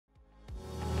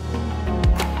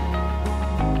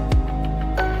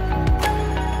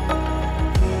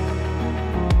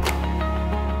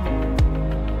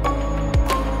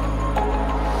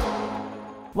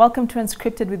Welcome to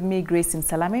Unscripted with me, Grace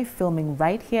Salame, filming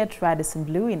right here at Radisson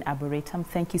Blu in Arboretum.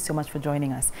 Thank you so much for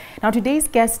joining us. Now, today's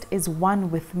guest is one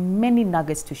with many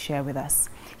nuggets to share with us.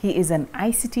 He is an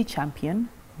ICT champion,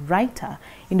 writer,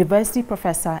 university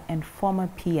professor, and former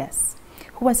PS,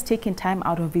 who has taken time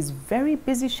out of his very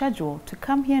busy schedule to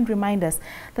come here and remind us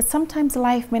that sometimes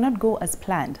life may not go as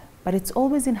planned, but it's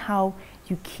always in how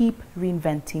you keep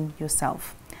reinventing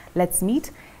yourself. Let's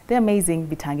meet the amazing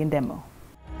Bitange Ndemo.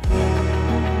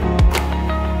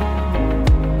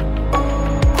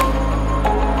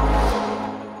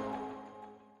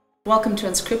 Welcome to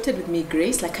Unscripted with me,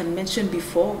 Grace. Like I mentioned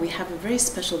before, we have a very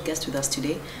special guest with us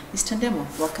today. Mr. Ndemo,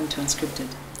 welcome to Unscripted.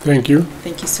 Thank you.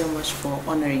 Thank you so much for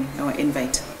honoring our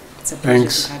invite. It's a pleasure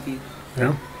to have you.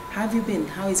 Yeah. How have you been?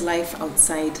 How is life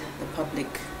outside the public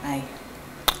eye?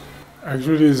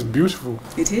 Actually, it's beautiful.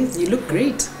 It is? You look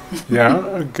great. Yeah,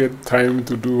 I get time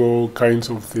to do all kinds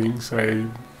of things. I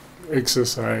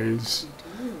exercise,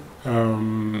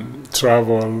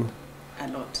 travel, a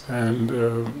lot. And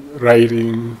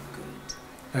writing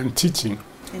and teaching.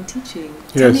 And teaching.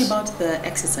 Yes. Tell me about the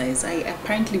exercise.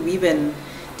 Apparently we even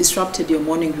disrupted your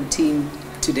morning routine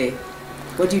today.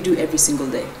 What do you do every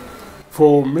single day?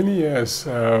 For many years,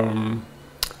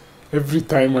 every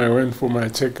time I went for my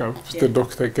checkups, the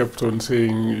doctor kept on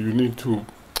saying, you need to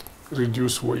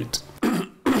reduce weight.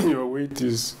 Your weight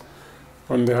is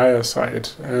on the higher side.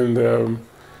 And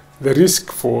the risk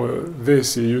for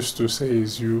this, he used to say,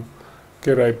 is you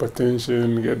get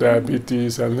hypertension, get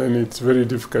diabetes, and then it's very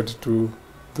difficult to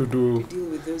deal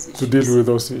with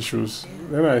those issues. Yeah.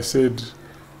 Then I said,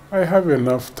 I have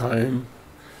enough time.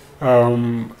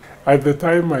 At the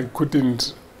time, I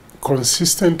couldn't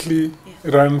consistently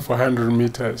run for 100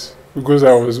 meters because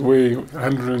I was weighing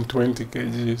 120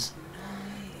 kgs.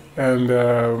 And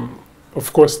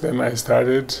of course, then I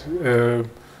started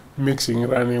mixing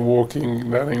running,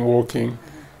 walking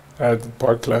at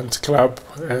Parklands Club,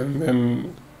 and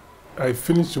then I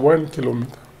finished 1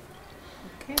 kilometer.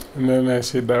 Okay. And then I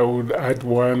said I would add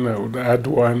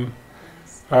one.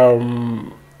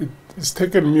 It's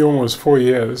taken me almost 4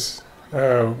 years,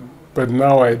 but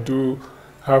now I do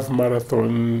half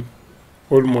marathon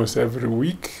almost every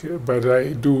week, but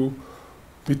I do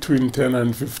between 10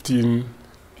 and 15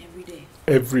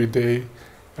 every day,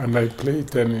 and I play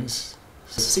tennis.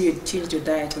 So you changed your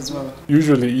diet as well?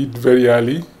 Usually eat very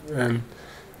early and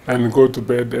go to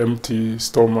bed empty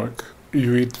stomach.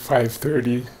 You eat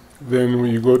 5:30, then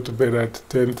when you go to bed at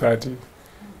 10:30.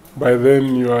 By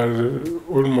then you are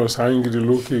almost hungry,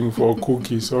 looking for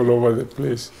cookies all over the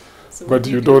place. So but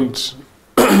you don't,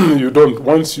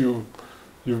 once you've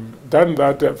done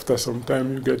that, after some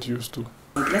time you get used to.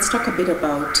 Let's talk a bit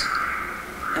about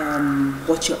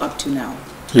what you're up to now.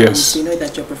 Yes. So you know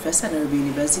that you're a professor at Nairobi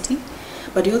University,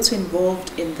 but you're also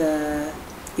involved in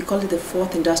you call it the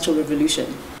fourth industrial revolution.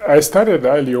 I started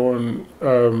early on,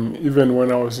 even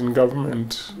when I was in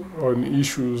government, on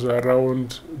issues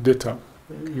around data.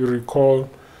 You recall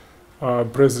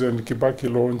President Kibaki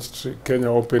launched Kenya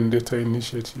Open Data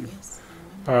Initiative. Yes.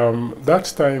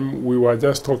 That time we were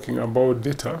just talking about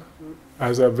data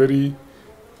as a very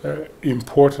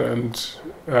important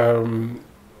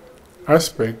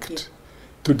aspect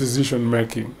to decision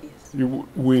making.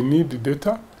 We need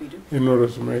data in order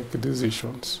to make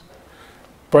decisions.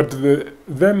 But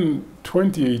then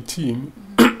 2018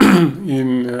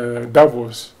 in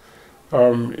Davos,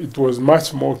 it was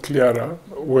much more clearer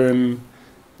when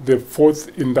the fourth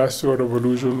industrial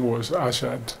revolution was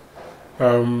ushered.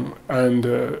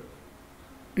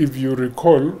 If you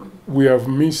recall, we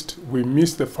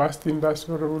missed the first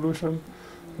industrial revolution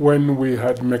when we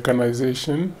had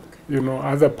mechanization. You know,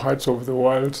 other parts of the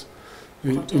world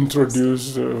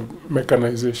introduced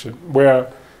mechanization,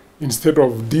 where instead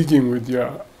of digging with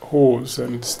your hoes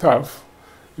and stuff,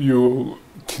 you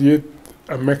create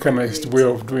a mechanized way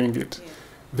of doing it.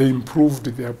 They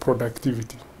improved their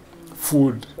productivity.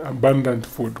 Food, abundant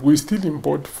food. We still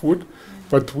import food,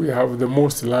 but we have the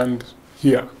most land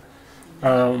here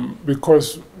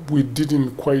because we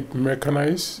didn't quite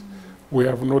mechanize. We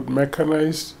have not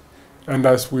mechanized. And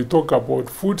as we talk about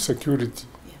food security,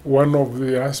 one of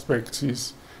the aspects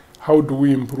is how do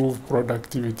we improve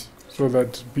productivity so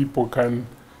that people can,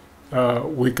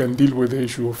 we can deal with the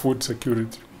issue of food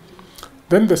security.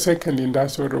 Then the second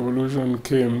industrial revolution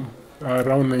came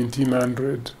around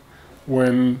 1900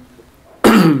 when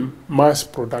mass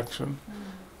production.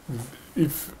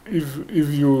 If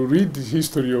you read the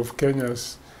history of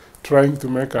Kenya's trying to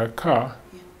make a car,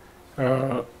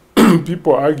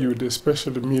 people argued,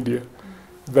 especially media,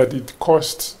 that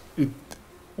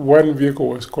one vehicle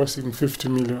was costing 50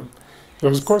 million. It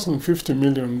was costing 50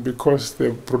 million because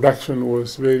the production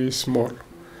was very small,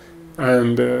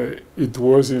 and it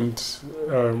wasn't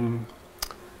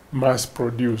mass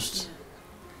produced.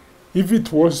 If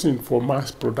it wasn't for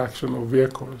mass production of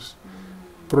vehicles,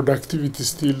 productivity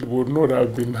still would not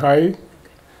have been high,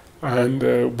 and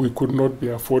we could not be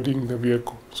affording the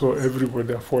vehicle. So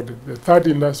everybody afforded. The third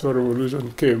industrial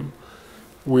revolution came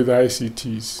with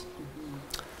ICTs.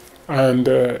 And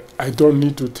I don't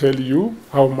need to tell you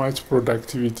how much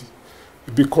productivity,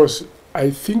 because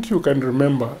I think you can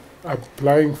remember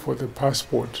applying for the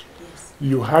passport. Yes.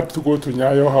 You had to go to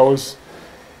Nyayo House,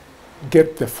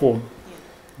 get the form,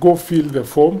 go fill the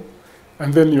form,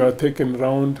 and then you are taken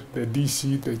around the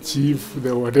DC, the chief,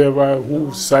 the whatever,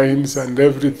 who signs and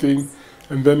everything,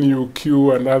 and then you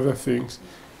queue and other things.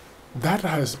 That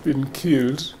has been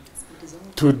killed.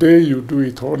 Today you do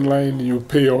it online, you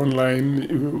pay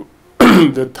online.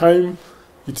 The time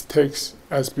it takes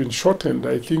has been shortened.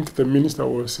 I think the minister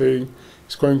was saying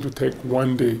it's going to take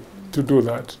 1 day to do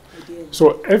that.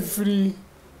 So every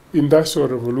industrial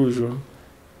revolution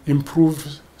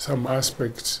improves some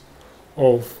aspects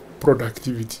of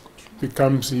productivity,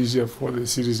 becomes easier for the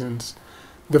citizens.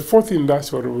 The fourth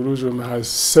industrial revolution has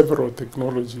several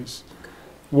technologies.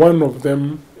 One of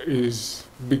them is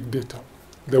big data,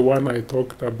 the one I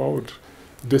talked about,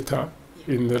 data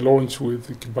in the launch with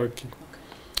Kibaki.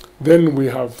 Then we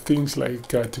have things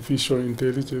like artificial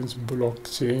intelligence,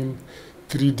 blockchain,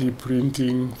 3D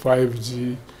printing,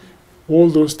 5G. All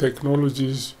those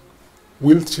technologies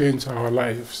will change our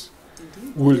lives.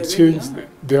 Will change.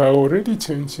 They are already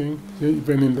changing.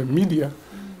 Even in the media,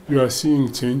 you are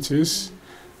seeing changes.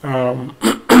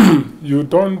 You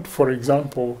don't, for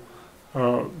example,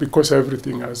 because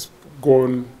everything has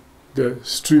gone, the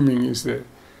streaming is the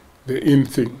in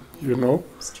thing, you know,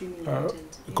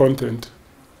 content.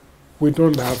 We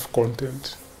don't have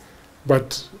content.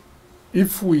 But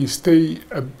if we stay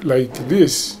like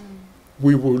this,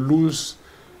 we will lose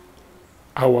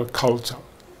our culture.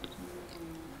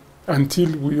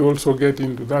 Until we also get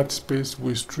into that space,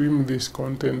 we stream this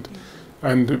content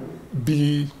and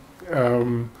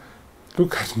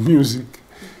look at music.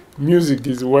 Music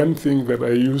is one thing that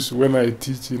I use when I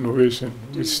teach innovation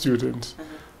with students.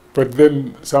 But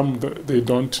then some, they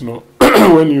don't know.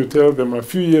 When you tell them a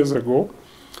few years ago,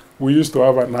 we used to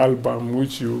have an album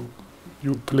which you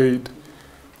played,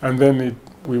 and then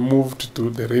we moved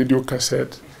to the radio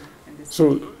cassette.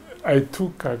 So I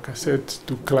took a cassette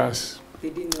to class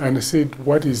and I said,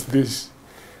 "What is this?"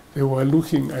 They were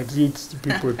looking at it,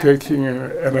 people taking,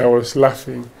 and I was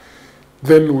laughing.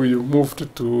 Then we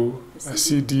moved to a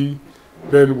CD,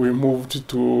 then we moved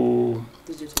to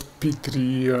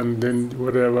P3, and then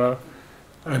whatever,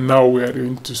 and now we are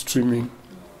into streaming.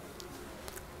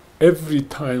 Every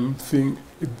time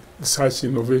such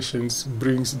innovations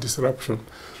brings disruption.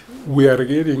 We are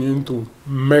getting into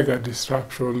mega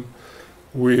disruption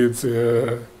with,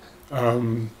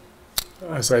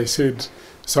 as I said,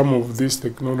 some of these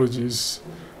technologies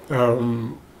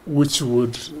which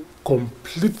would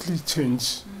completely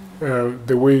change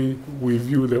the way we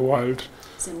view the world.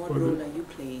 So what role are you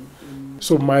playing?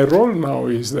 So my role now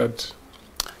is that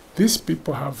these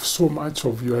people have so much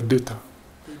of your data.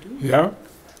 They do? Yeah?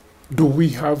 Do we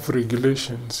have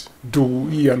regulations? Do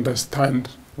we understand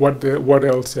what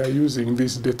else they are using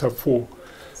this data for?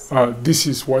 This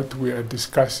is what we are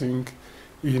discussing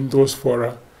in those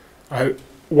fora.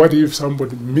 What if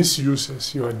somebody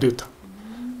misuses your data?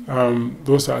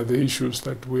 Those are the issues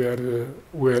that we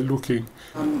are looking.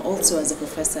 Also, as a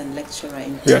professor and lecturer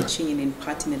in teaching and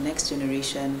imparting the next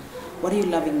generation, what are you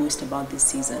loving most about this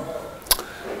season?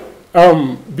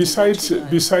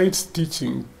 Besides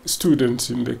teaching students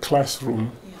in the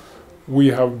classroom, we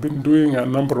have been doing a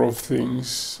number of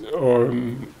things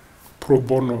on pro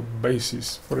bono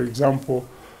basis. For example,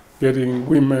 getting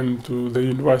women to the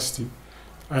university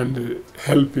and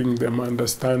helping them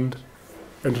understand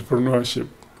entrepreneurship.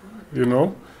 You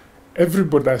know,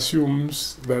 everybody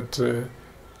assumes that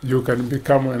you can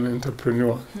become an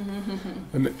entrepreneur.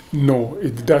 And no,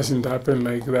 it doesn't happen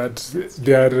like that.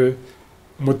 There are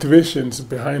motivations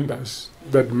behind us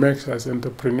that makes us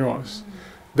entrepreneurs.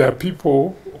 There are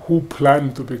people who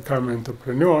plan to become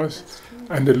entrepreneurs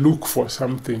and they look for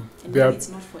something. And it's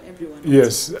not for everyone.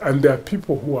 Yes, and there are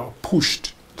people who are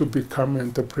pushed to become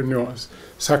entrepreneurs.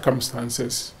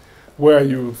 Circumstances where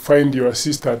you find your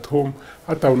sister at home,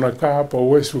 hata unakaa hapa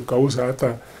uwezi ukauza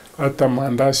hata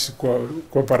mandazi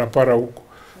kwa parapara huko.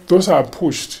 Those are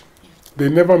pushed. They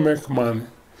never make money.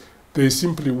 They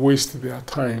simply waste their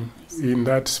time in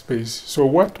that space. So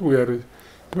what we are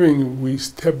doing, we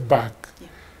step back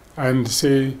and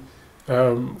say,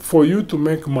 for you to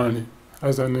make money,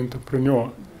 as an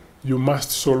entrepreneur, you must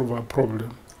solve a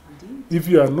problem. If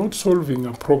you are not solving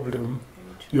a problem,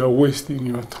 you are wasting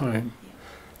your time.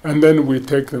 And then we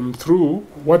take them through,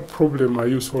 what problem are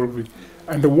you solving?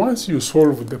 And once you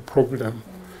solve the problem,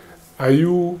 are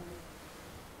you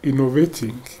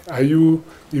innovating? Are you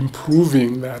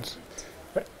improving that?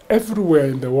 Everywhere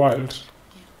in the world,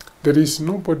 there is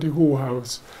nobody who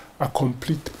has a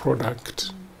complete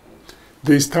product.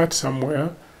 They start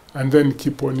somewhere and then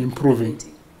keep on improving.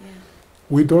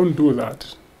 We don't do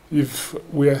that. If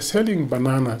we are selling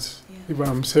bananas, if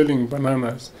I'm selling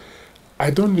bananas,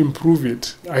 I don't improve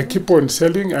it. I keep on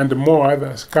selling and more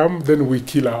others come, then we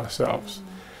kill ourselves.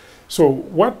 So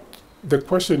the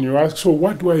question you ask, so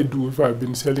what do I do if I've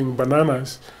been selling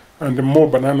bananas and more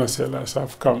banana sellers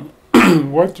have come?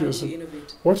 What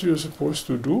you're supposed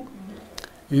to do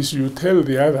is you tell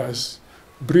the others,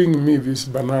 bring me these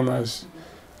bananas,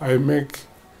 I make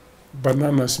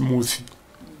banana smoothie.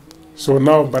 So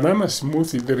now banana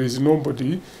smoothie, there is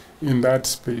nobody in that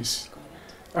space.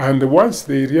 And once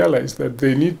they realize that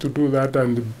they need to do that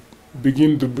and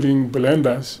begin to bring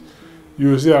blenders,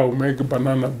 you say, I'll make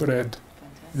banana bread.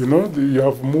 You know, you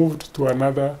have moved to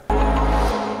another.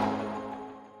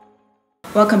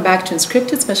 Welcome back to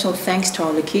Unscripted. Special thanks to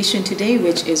our location today,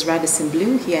 which is Radisson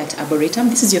Blu here at Arboretum.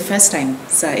 This is your first time,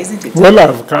 sir, isn't it? Well,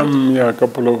 I've come here a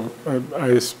couple of,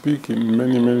 I speak in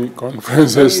many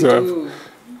conferences.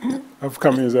 I've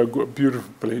come here. It's a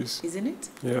beautiful place. Isn't it?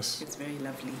 Yes. It's very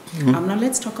lovely. Now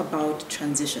let's talk about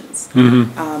transitions.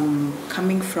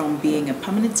 Coming from being a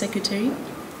permanent secretary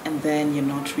and then you're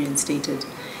not reinstated.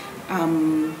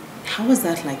 How was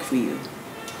that like for you?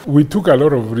 We took a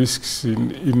lot of risks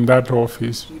in that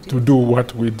office to do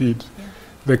what we did. Yeah.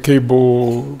 The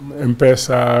cable,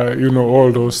 M-Pesa, you know,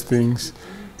 all those things.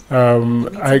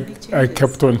 I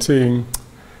kept on saying,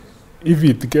 if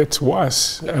it gets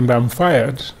worse and I'm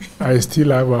fired, I still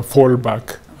have a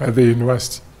fallback at the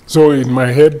university. So in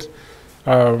my head,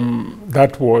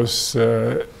 that was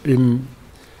in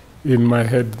my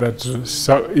head that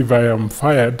if I am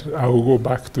fired, I will go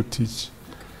back to teach.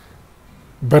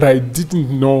 But I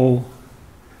didn't know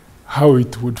how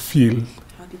it would feel.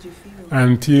 How did you feel?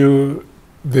 Until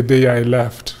the day I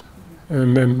left.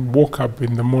 And then woke up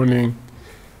in the morning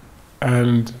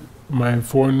and my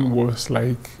phone was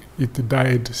like, it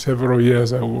died several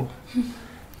years ago.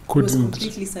 Couldn't.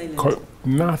 It was completely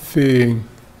silent.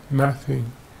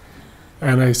 Nothing.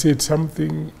 And I said,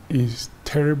 something is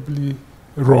terribly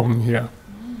wrong here.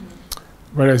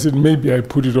 But I said, maybe I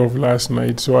put it off last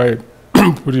night, so I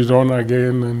put it on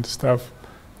again and stuff.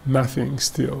 Nothing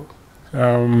still.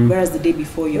 Whereas the day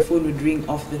before, your phone would ring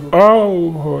off the hook.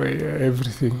 Oh yeah,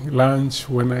 everything. Lunch,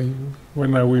 when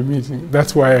are we meeting?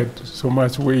 That's why I had so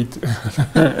much weight. You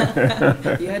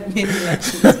had many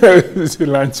lunches.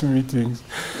 Lunch meetings.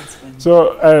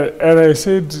 So, and I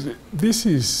said, this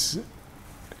is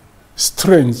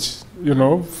strange, you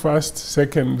know, first,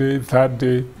 second day, third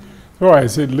day. So I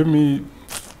said, let me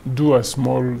do a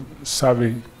small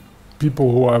survey.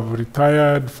 People who have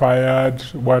retired, fired,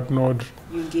 whatnot.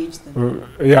 You engage them?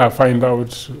 Yeah, find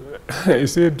out. I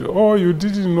said, oh, you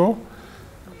didn't know?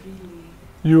 Really?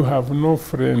 You have no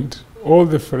friend. All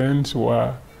the friends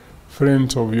were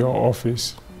friends of your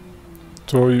office.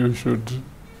 So you should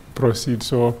proceed.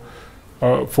 So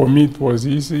for me, it was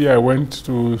easy. I went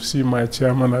to see my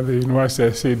chairman at the university.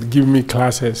 I said, give me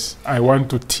classes. I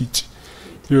want to teach,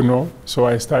 you know. So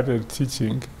I started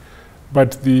teaching.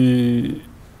 But the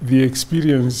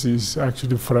experience is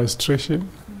actually frustration,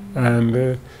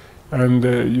 and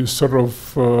you sort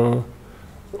of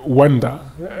wonder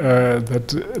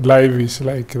that life is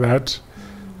like that.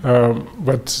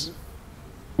 But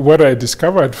what I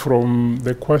discovered from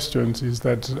the questions is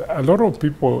that a lot of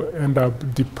people end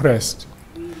up depressed,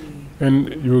 and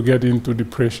you get into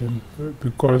depression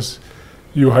because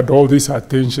you had all this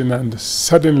attention and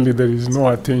suddenly there is no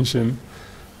attention.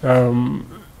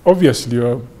 Obviously,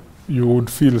 you would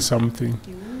feel something.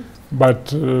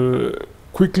 But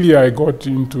quickly I got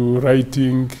into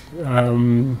writing,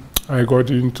 I got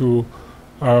into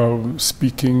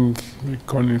speaking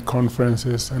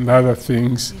conferences and other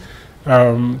things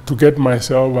to get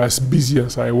myself as busy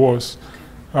as I was.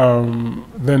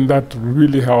 Then that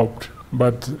really helped.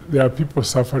 But there are people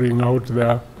suffering out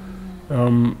there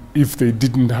if they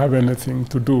didn't have anything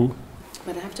to do.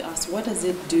 But I have to ask, what does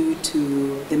it do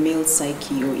to the male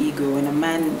psyche or ego when a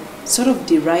man sort of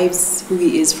derives who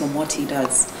he is from what he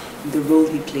does, the role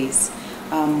he plays?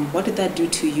 What did that do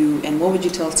to you, and what would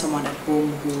you tell someone at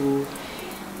home who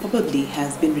probably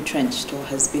has been retrenched or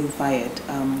has been fired?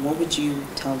 What would you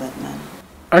tell that man?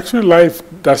 Actually, life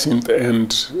doesn't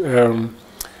end.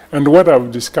 And what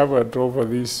I've discovered over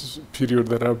this period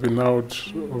that I've been out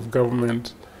of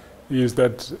government is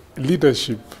that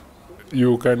leadership,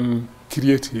 you can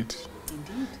create it.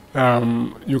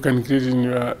 You can create it in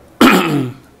your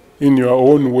in your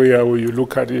own way, how you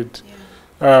look at it.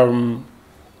 Yeah.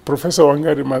 Professor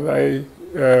Wangari Maathai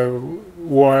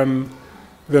won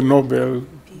the Nobel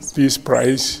Peace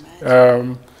Prize.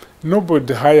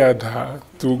 Nobody hired her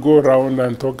to go around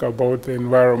and talk about the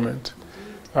environment,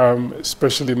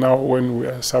 especially now when we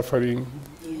are suffering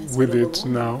with it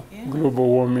now, global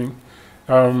warming.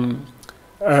 And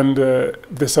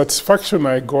the satisfaction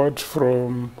I got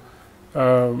from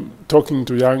talking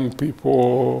to young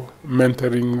people,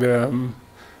 mentoring them,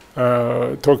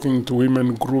 talking to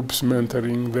women groups,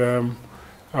 mentoring them,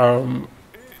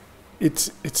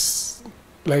 it's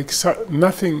like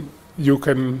nothing you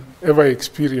can ever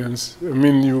experience. I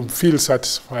mean, you feel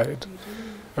satisfied.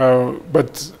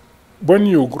 But when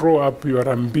you grow up, you are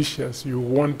ambitious. You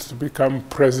want to become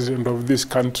president of this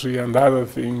country and other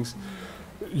things.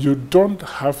 You don't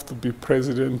have to be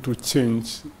president to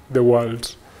change the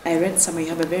world. I read somewhere you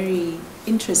have a very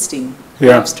interesting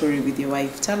love story with your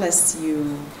wife. Tell us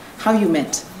how you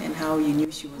met and how you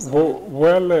knew she was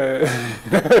well, I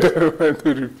don't want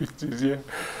to repeat it. Yeah.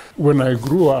 When I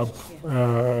grew up,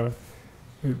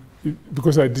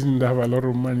 because I didn't have a lot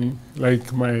of money,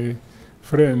 like my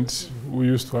friends who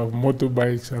used to have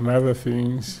motorbikes and other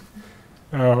things,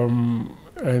 and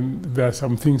there are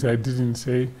some things I didn't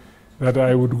say, that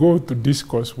I would go to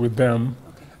discourse with them,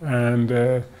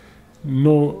 and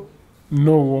no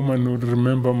woman would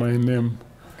remember my name,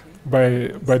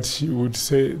 but she would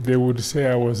say, they would say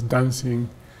I was dancing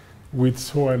with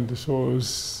so and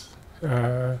so's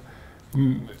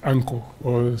uncle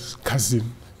or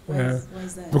cousin. Why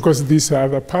is that? Because this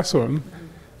other person,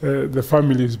 the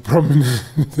family is prominent.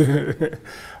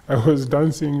 I was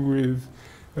dancing with,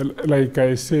 like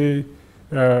I say,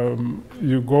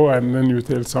 you go and then you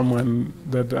tell someone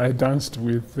that I danced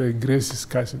with Grace's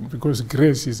cousin, because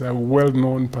Grace is a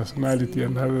well-known personality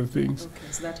and other things.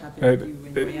 Okay, so that happened to you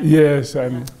when you were young? Yes,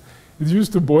 and it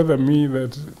used to bother me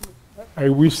that I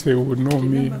wish they would know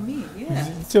me. Yeah.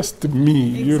 Just me,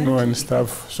 exactly. You know, and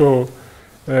stuff. So,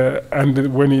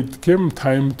 and when it came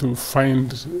time to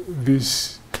find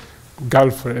this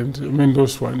girlfriend, I mean,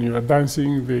 those one, you are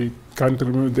dancing, they can't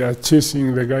remember, they are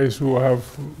chasing the guys who have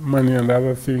money and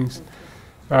other things.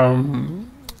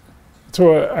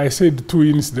 So I said 2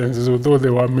 incidences, although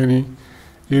there were many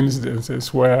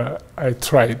incidences where I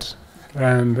tried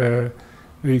and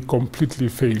they completely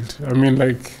failed. I mean,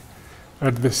 like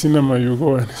at the cinema you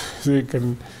go and say,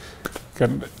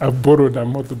 I've borrowed a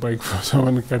motorbike from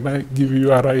someone, can I give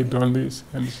you a ride on this?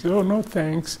 And they say, oh, no,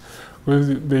 thanks, because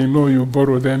they know you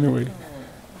borrowed anyway.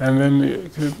 And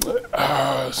then,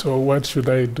 so what should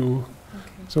I do?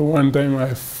 Okay. So one time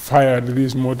I fired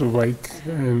this motorbike,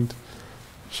 and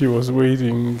she was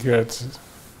waiting at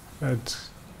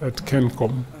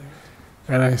Kencom.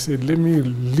 And I said, let me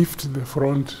lift the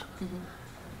front.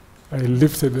 I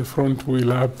lifted the front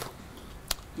wheel up,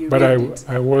 but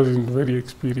I wasn't very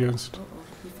experienced.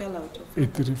 You fell out of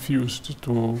it. It refused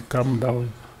to come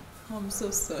down. Oh, I'm so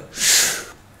sorry.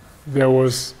 There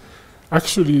was,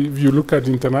 actually, if you look at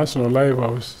International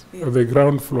Lighthouse, on the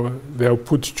ground floor, they have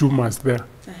put chumas there.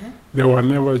 There were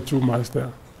never chumas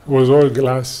there. It was all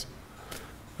glass,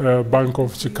 Bank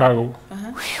of Chicago.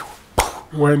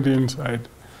 Went inside.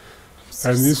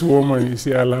 And this woman is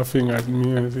here laughing at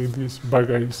me and saying, this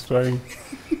bugger is trying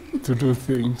to do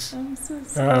things. I'm so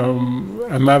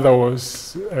sorry. Another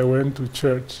was, I went to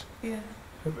church.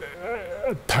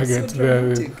 Target so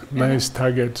there, nice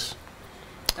Target.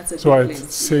 So I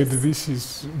said, this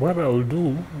is what I will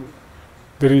do.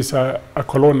 There is a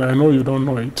cologne, I know you don't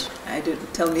know it. I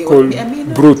don't, tell me called what I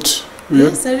mean. Brut.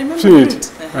 Yes, I remember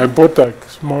Brut. I bought a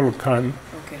small can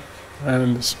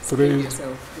and sprayed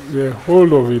the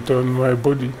whole of it on my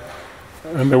body.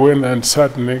 And I went and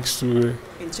sat next to the...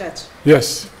 In church?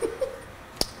 Yes.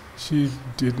 She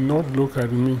did not look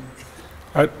at me.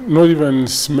 Not even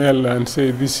smell and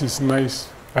say, this is nice.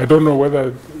 I don't know whether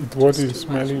it was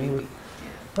smelling.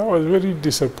 I was very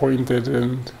disappointed,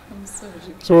 and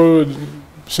so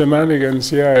shenanigans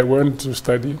here. I went to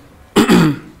study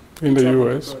in the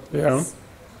U.S. Yeah,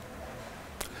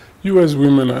 U.S.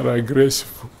 women are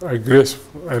aggressive,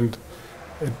 and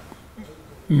it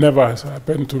never has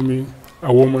happened to me.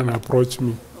 A woman approached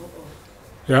me.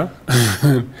 Yeah,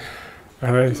 and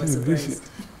I said, this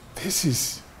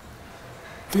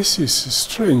is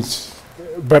strange,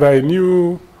 but I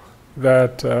knew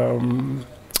that.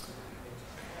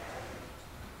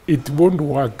 It won't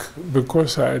work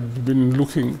because I had been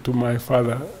looking to my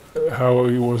father how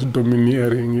he was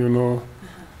domineering, you know,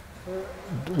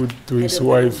 to his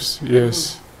wives.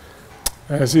 Yes.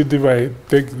 I said, if I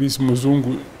take this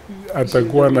muzungu,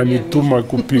 atakuwa ananituma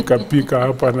kupika pika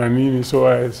hapa na nini. So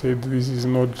I said, this is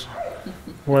not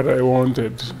what I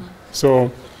wanted.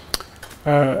 So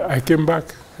I came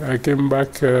back.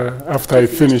 After I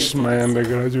finished my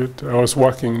undergraduate. I was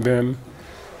working then.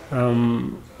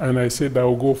 And I said,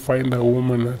 I'll go find a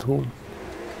woman at home.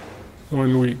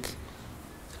 1 week.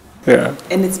 Yeah.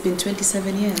 And it's been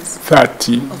 27 years?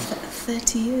 30. Oh,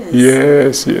 30 years?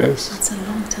 Yes, yes. That's a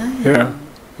long time. Yeah,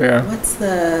 yeah. What's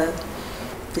the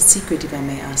secret, if I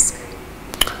may ask?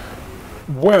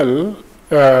 Well,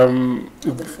 there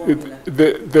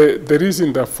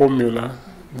isn't a formula.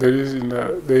 There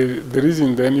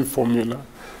isn't any formula.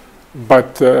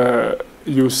 But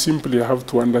you simply have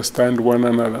to understand one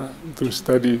another, to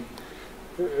study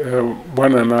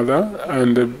one another,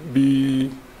 and be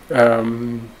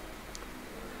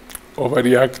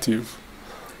overreactive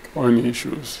on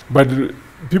issues. But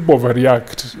people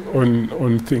overreact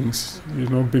on things, you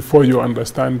know, before you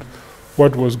understand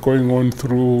what was going on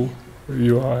through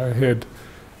your head.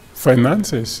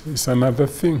 Finances is another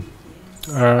thing.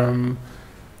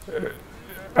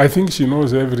 I think she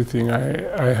knows everything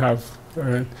I have.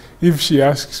 If she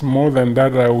asks more than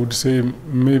that, I would say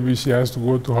maybe she has to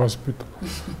go to hospital.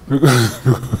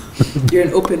 You're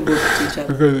an open book to each other.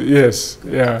 Because, yes,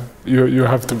 yeah, you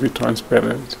have to be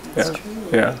transparent. That's yeah, true.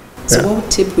 Yeah. So what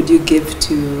tip would you give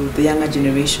to the younger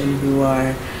generation who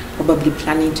are probably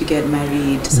planning to get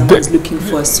married, someone's looking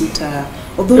for a suitor,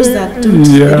 or those that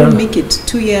don't make it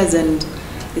 2 years and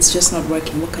it's just not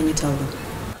working? What can you tell them?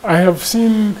 I have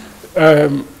seen,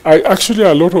 actually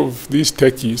a lot of these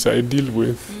techies I deal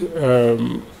with,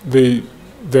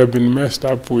 they've been messed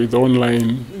up with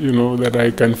online, you know, that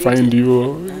I can find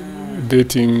you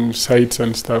dating sites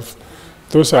and stuff.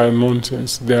 Those are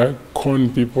nonsense. They are con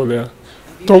people there.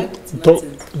 Talk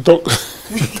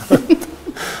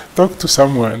to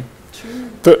someone.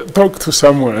 Talk to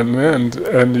someone,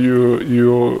 and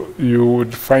you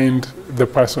would find the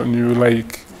person you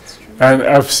like. And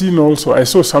I've seen also, I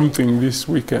saw something this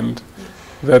weekend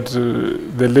that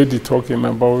the lady talking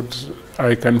about,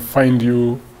 I can find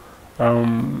you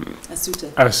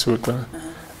a suitor.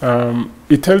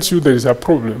 It tells you there is a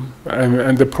problem,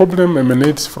 and the problem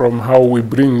emanates from how we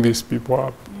bring these people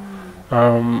up.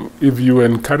 If you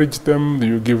encourage them,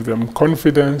 you give them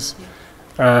confidence,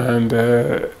 and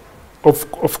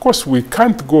of course we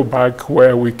can't go back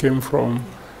where we came from,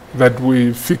 that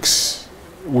we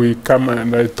come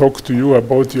and I talk to you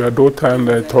about your daughter and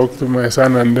I talk to my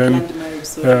son, and then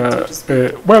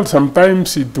well,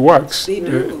 sometimes it works.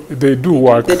 They do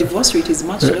work. The divorce rate is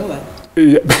much lower.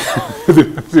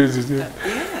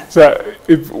 So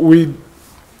if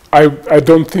I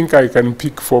don't think I can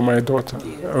pick for my daughter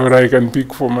or I can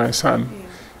pick for my son.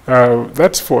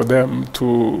 That's for them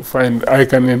to find. I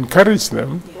can encourage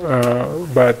them,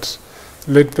 but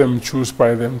let them choose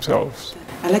by themselves.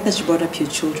 I like that you brought up your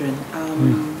children.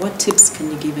 What tips can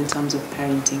you give in terms of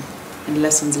parenting and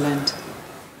lessons learned?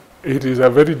 It is a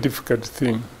very difficult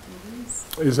thing.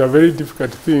 It's a very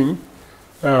difficult thing.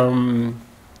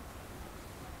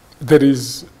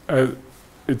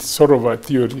 It's sort of a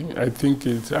theory. I think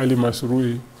it's Ali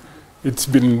Masrui. It's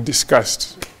been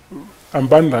discussed.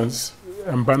 Abundance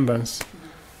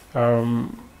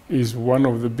is one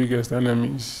of the biggest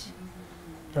enemies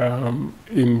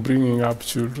in bringing up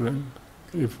children.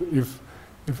 If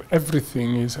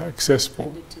everything is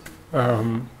accessible,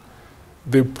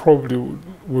 they probably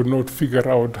would not figure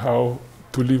out how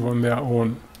to live on their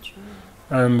own.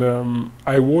 And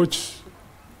I watch,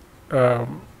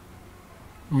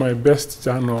 my best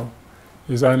channel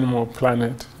is Animal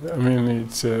Planet. I mean,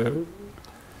 it's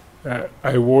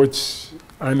I watch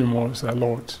animals a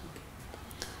lot.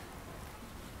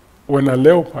 When a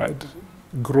leopard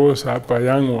grows up a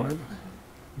young one,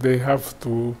 they have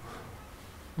to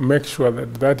make sure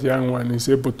that that young one is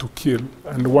able to kill.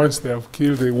 And once they have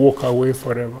killed, they walk away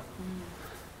forever.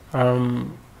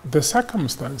 The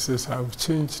circumstances have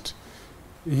changed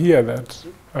here that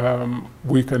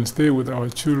we can stay with our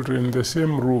children in the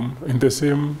same room, in the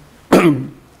same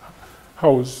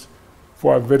house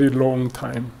for a very long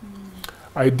time.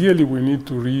 Ideally, we need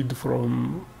to read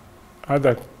from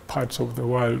other parts of the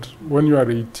world. When you are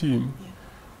 18,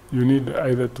 you need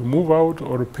either to move out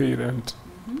or pay rent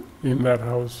in that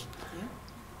house.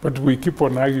 But we keep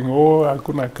on arguing, oh,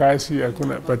 hakuna kasi,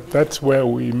 hakuna, but that's where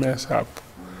we mess up.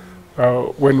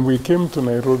 When we came to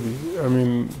Nairobi, I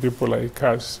mean, people like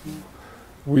us,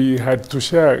 we had to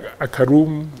share a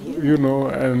room, you know,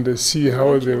 and see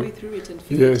how they...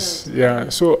 Yeah.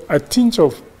 So a tinge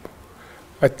of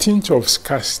a tinge of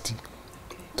scarcity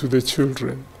to the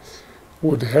children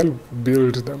would help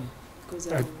build them.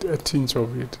 A tinge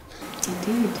of it.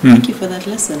 Indeed. Thank you for that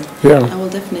lesson. Yeah. I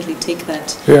will definitely take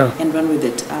that Yeah. and run with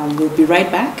it. We'll be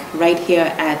right back, right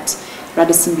here at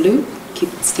Radisson Blu.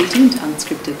 Stay tuned,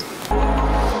 Unscripted.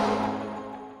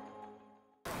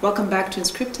 Welcome back to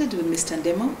Unscripted with Mr.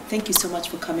 Ndemo. Thank you so much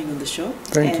for coming on the show.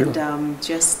 Thank you. And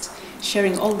just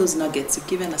sharing all those nuggets. You've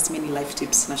given us many life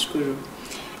tips, Nashkuru.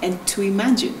 And to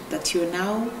imagine that you're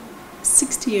now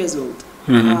 60 years old,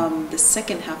 the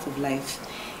second half of life,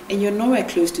 and you're nowhere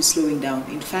close to slowing down.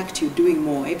 In fact, you're doing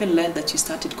more. I even learned that you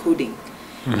started coding.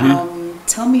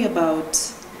 Tell me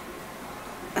about,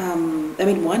 I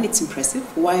mean, one, it's impressive.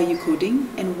 Why are you coding?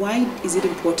 And why is it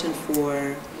important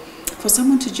for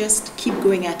someone to just keep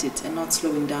going at it and not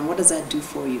slowing down? What does that do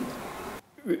for you?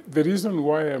 The reason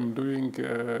why I'm doing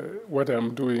what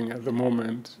I'm doing at the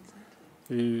moment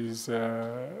is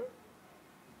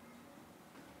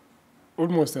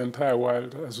almost the entire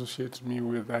world associates me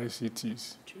with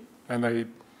ICTs. True. And I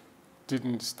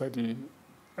didn't study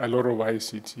a lot of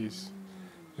ICTs.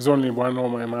 It's only one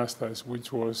of my masters,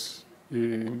 which was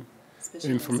in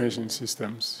information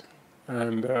systems.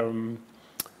 And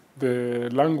the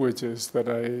languages that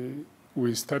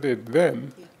we studied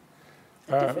then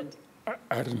are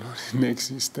not in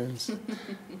existence.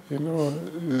 You know,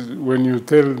 when you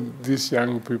tell these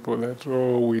young people that,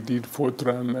 oh, we did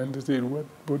Fortran, and they say, what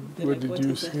did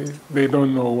you say? They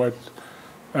don't know what.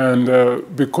 And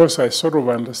because I sort of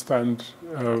understand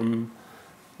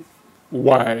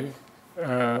why,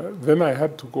 then I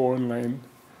had to go online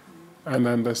and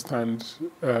understand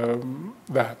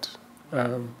that.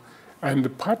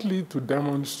 And partly to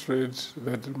demonstrate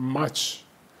that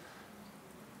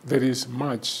there is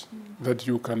much that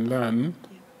you can learn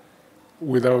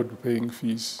without paying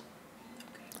fees.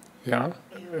 Yeah?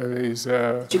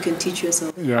 You can teach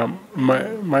yourself. Yeah.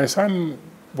 My son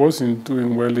wasn't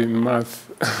doing well in math,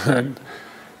 and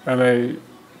I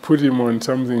put him on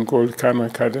something called Khan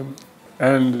Academy,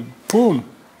 and boom,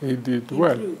 he did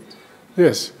well.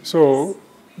 Yes. So,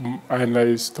 and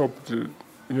I stopped,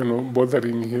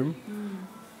 bothering him.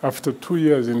 After 2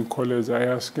 years in college, I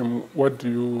asked him, what are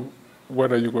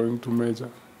you going to major?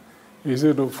 He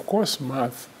said, of course,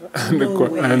 math and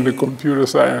the computer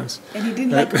science. And he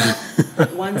didn't like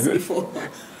math once before.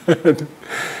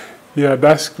 He had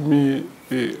asked me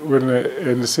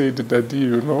and said, Daddy,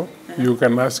 you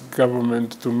can ask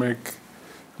government to make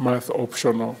math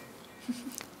optional.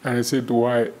 And I said,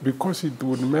 why? Because it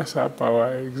would mess up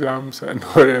our exams and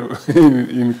whatever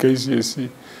in KCSE.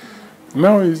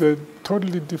 Now he's a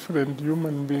totally different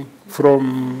human being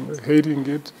from hating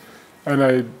it. And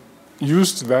I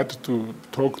used that to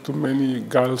talk to many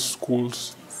girls'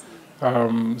 schools.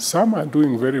 Some are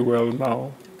doing very well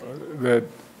now. That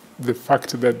the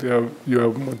fact that you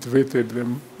have motivated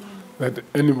them, that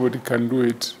anybody can do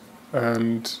it.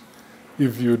 And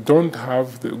if you don't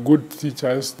have the good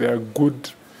teachers, there are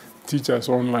good teachers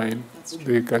online.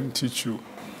 They can teach you.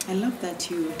 I love that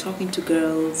you're talking to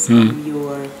girls,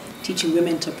 you're teaching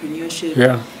women entrepreneurship.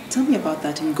 Yeah. Tell me about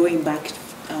that and going back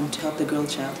to help the girl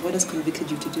child. What has convicted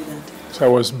you to do that? So I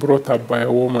was brought up by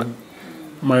a woman.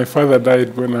 My father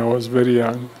died when I was very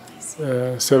young,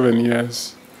 7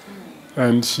 years.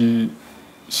 And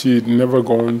she'd never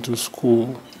gone to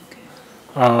school.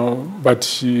 But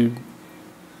she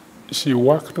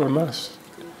worked on us.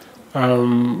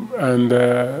 And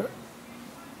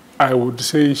I would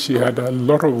say she had a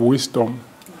lot of wisdom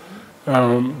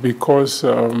because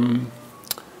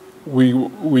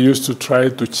we used to try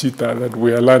to cheat her that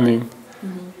we are learning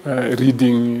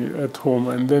reading at home,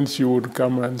 and then she would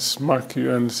come and smack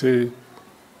you and say,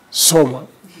 Soma,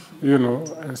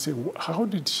 and say, how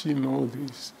did she know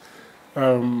this?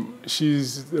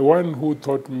 She's the one who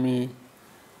taught me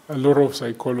a lot of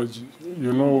psychology.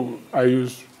 I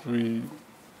used to be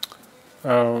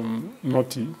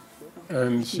naughty,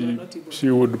 and she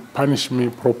would punish me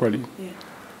properly. Yeah.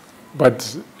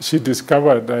 But she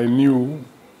discovered I knew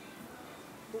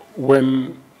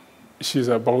when she's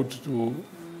about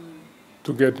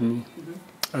to get me,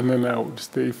 and then I would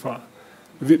stay far.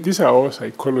 These are all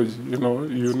psychology,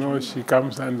 she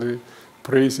comes and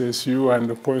praises you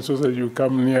and points so that you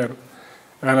come near.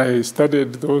 And I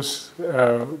studied those,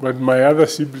 but my other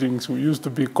siblings who used to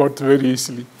be caught very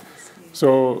easily.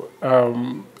 So,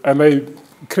 and I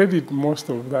credit most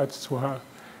of that to her.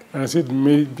 And I said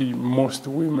maybe most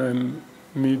women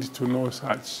need to know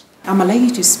such. I'm allowed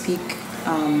you to speak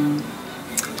on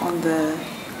the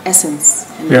essence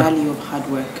and value of hard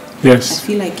work. Yes. I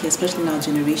feel like, especially in our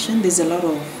generation, there's a lot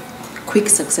of quick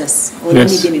success, or let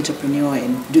me be an entrepreneur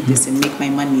and do this and make my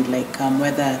money, like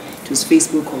whether it was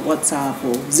Facebook or WhatsApp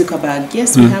or Zuckerberg.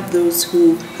 Yes, we have those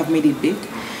who have made it big,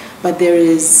 but there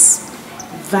is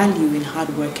value in hard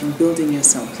work and building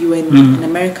yourself. You were in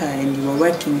America and you were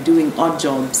working, doing odd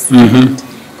jobs, and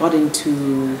got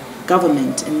into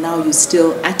government, and now you're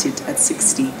still at it at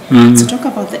 60. So talk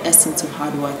about the essence of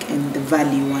hard work and the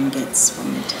value one gets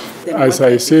from it. As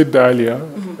I said earlier,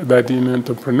 that in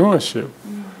entrepreneurship,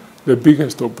 the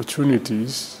biggest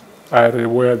opportunities are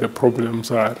where the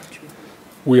problems are.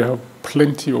 We have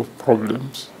plenty of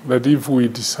problems that if we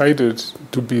decided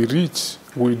to be rich,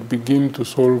 we'd begin to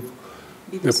solve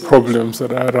the problems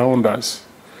that are around us.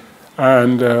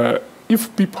 And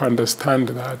if people understand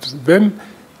that, then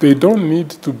they don't need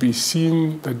to be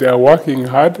seen that they are working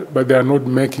hard, but they are not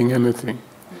making anything.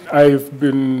 I've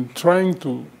been trying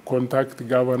to contact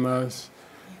governors,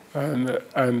 and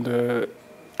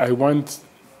I want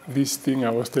this thing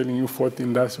I was telling you, Fourth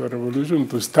Industrial Revolution,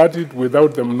 to start it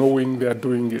without them knowing they are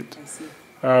doing it.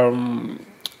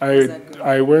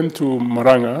 I went to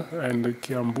Murang'a and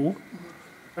Kiambu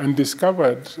and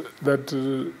discovered that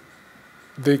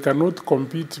they cannot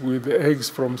compete with the eggs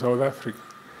from South Africa,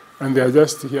 and they are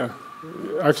just here.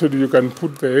 Actually, you can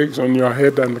put the eggs on your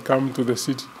head and come to the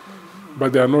city,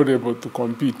 but they are not able to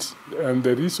compete. And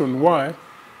the reason why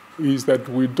is that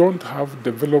we don't have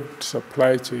developed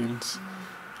supply chains.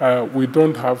 We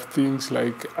don't have things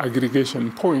like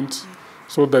aggregation points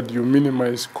so that you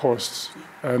minimize costs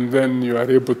and then you are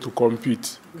able to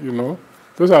compete, you know.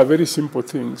 Those are very simple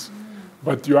things,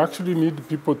 but you actually need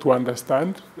people to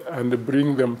understand and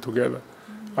bring them together.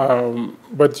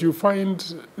 But you find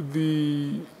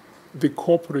the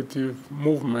cooperative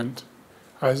movement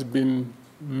has been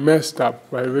messed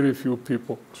up by very few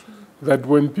people. That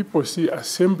when people see a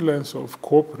semblance of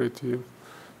cooperative,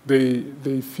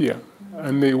 they fear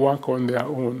and they work on their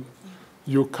own.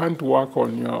 You can't work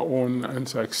on your own and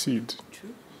succeed.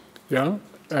 Yeah,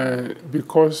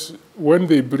 because when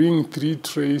they bring 3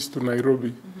 trays to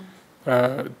Nairobi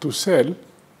to sell,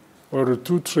 or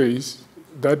 2 trays,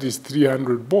 that is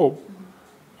 300 bob.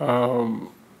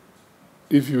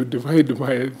 If you divide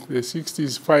by the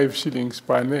 65 shillings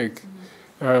per neck,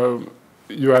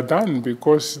 you are done,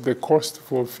 because the cost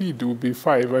for feed will be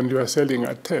 5 and you are selling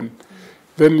at 10.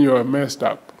 Then you are messed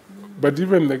up. But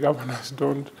even the governors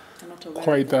don't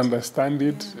quite understand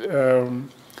it.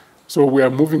 So we are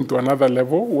moving to another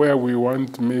level where we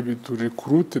want maybe to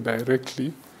recruit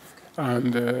directly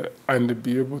and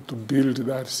be able to build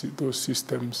those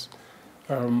systems.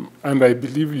 And I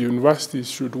believe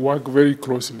universities should work very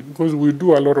closely, because we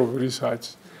do a lot of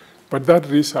research, but that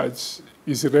research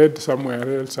is read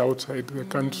somewhere else outside the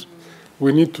country.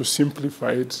 We need to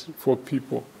simplify it for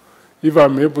people. If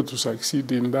I'm able to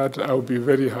succeed in that, I'll be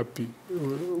very happy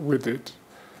with it.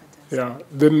 Yeah.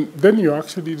 Then you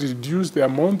actually reduce the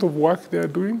amount of work they are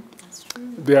doing. That's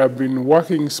true. They have been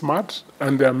working smart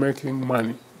and they are making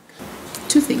money.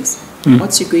 2 things.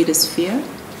 What's your greatest fear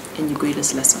and your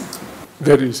greatest lesson?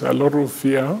 There is a lot of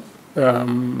fear,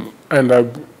 and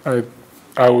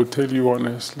I will tell you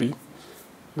honestly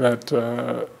that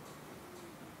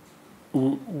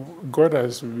God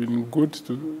has been good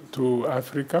to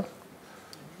Africa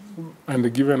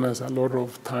and given us a lot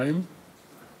of time,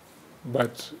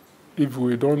 but if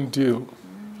we don't deal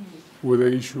with the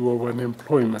issue of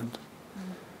unemployment,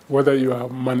 whether you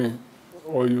have money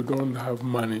or you don't have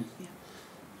money,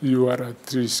 you are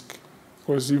at risk.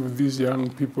 Because if these young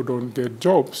people don't get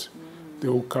jobs, they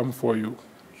will come for you.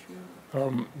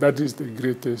 That is the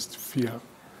greatest fear.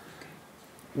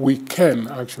 We can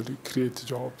actually create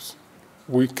jobs.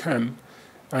 We can.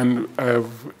 And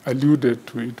I've alluded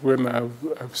to it when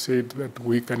I've said that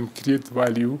we can create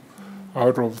value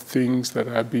out of things that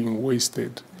are being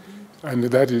wasted. And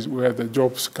that is where the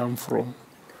jobs come from.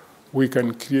 We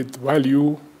can create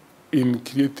value in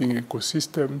creating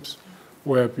ecosystems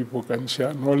where people can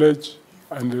share knowledge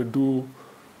and do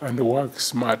and work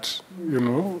smart, you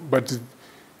know. But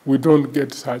we don't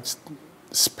get such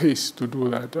space to do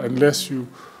that unless you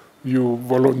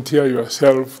volunteer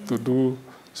yourself to do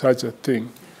such a thing.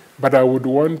 But I would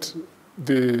want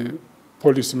the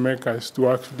policymakers to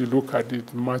actually look at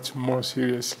it much more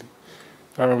seriously.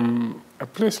 A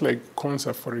place like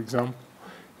Konza, for example,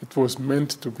 it was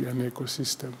meant to be an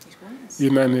ecosystem.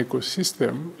 In an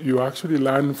ecosystem, you actually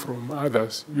learn from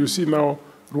others. You see now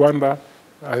Rwanda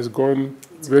has gone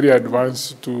very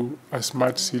advanced to a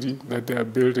smart city that they are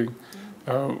building.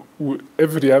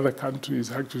 Every other country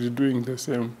is actually doing the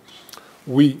same.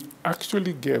 We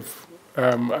actually gave,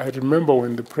 I remember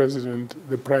when the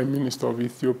Prime Minister of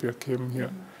Ethiopia came here,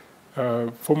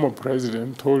 former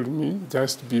president told me,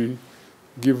 just be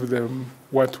give them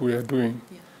what we are doing.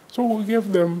 Yeah. So we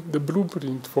gave them the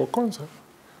blueprint for concert.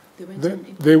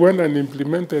 Then they went and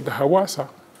implemented Hawassa.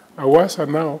 Hawassa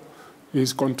now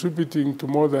is contributing to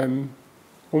more than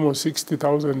almost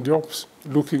 60,000 jobs,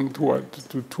 looking toward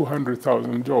to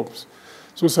 200,000 jobs.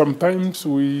 So sometimes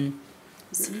we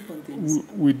sleep on things.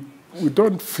 We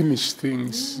don't finish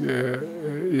things.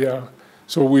 Yeah.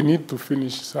 So we need to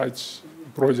finish such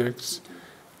projects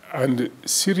and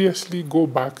seriously go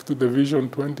back to the Vision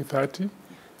 2030,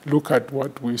 look at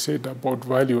what we said about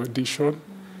value addition,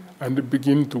 and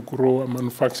begin to grow a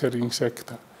manufacturing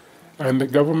sector. And the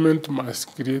government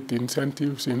must create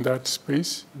incentives in that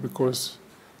space because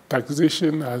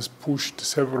taxation has pushed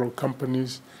several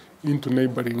companies into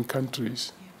neighboring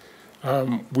countries.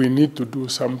 We need to do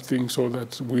something so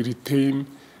that we retain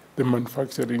the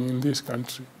manufacturing in this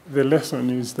country. The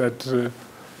lesson is that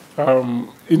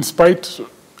in spite,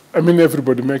 I mean,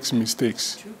 everybody makes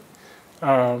mistakes.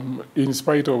 In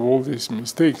spite of all these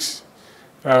mistakes,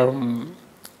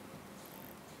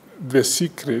 the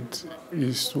secret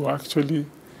is to actually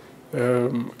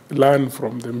learn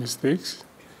from the mistakes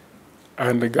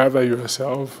and gather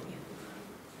yourself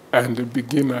and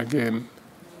begin again.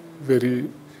 There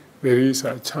is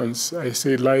a chance. I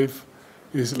say life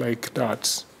is like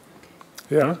darts.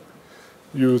 Yeah?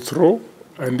 You throw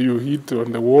and you hit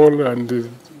on the wall and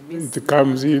it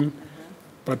comes in,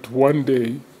 but one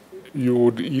day you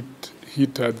would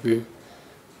hit at the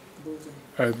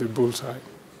bullseye.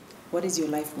 What is your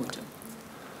life motto?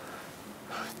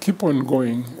 Keep on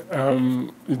going.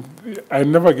 I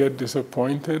never get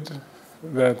disappointed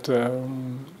that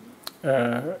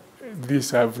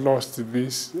I've lost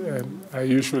this, and I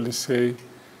usually say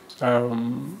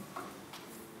God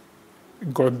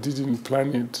didn't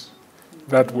plan it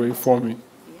that way for me.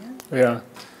 Yeah.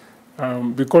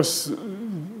 Because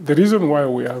the reason why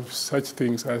we have such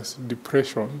things as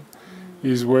depression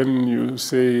is when you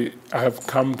say, I have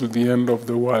come to the end of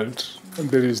the world and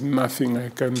there is nothing I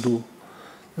can do.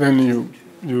 Then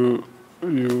you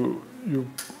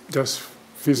just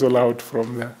fizzle out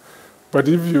from there. But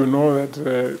if you know that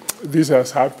this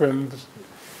has happened,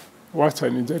 wacha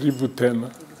nijaribu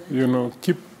tena, you know,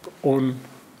 keep on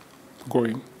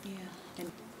going. Yeah,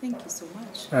 and thank you so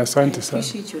much. Asante sana. I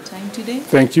appreciate your time today.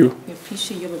 Thank you. I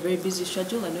appreciate you have a very busy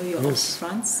schedule. I know you're off to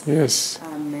France. Yes.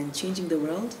 And changing the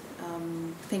world.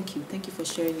 Thank you. Thank you for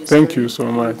sharing your story. Thank you so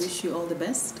much. I wish you all the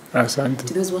best. Asante.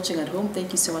 To those watching at home,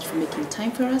 thank you so much for making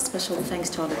time for us. Special thanks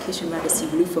to our location, Madison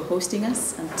Blue, for hosting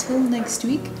us. Until next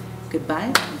week,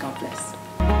 goodbye and God bless.